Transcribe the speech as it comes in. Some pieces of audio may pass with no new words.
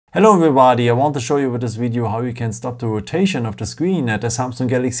Hello everybody, I want to show you with this video how you can stop the rotation of the screen at the Samsung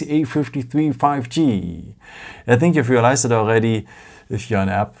Galaxy A53 5G. I think you've realized it already if you're an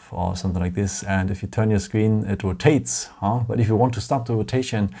app or something like this, and if you turn your screen it rotates. But if you want to stop the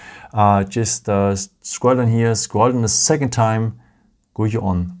rotation, just scroll down here, scroll in a second time, go here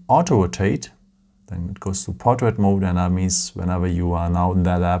on auto rotate, then it goes to portrait mode, and that means whenever you are now in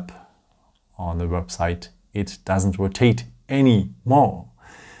that app on the website, it doesn't rotate anymore.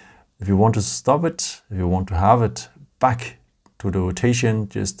 If you want to stop it, if you want to have it back to the rotation,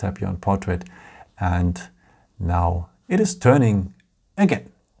 just tap here on portrait, and now it is turning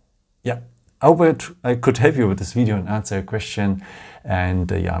again. Yeah, I hope I could help you with this video and answer your question. And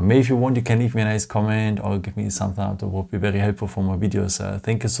yeah, maybe if you want, you can leave me a nice comment or give me something up. That would be very helpful for my videos.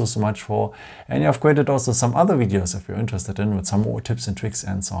 Thank you so much for. And yeah, I've created also some other videos if you're interested in, with some more tips and tricks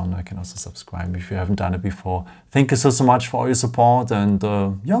and so on. I can also subscribe if you haven't done it before. Thank you so much for all your support, and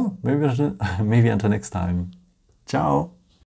yeah, maybe until next time. Ciao.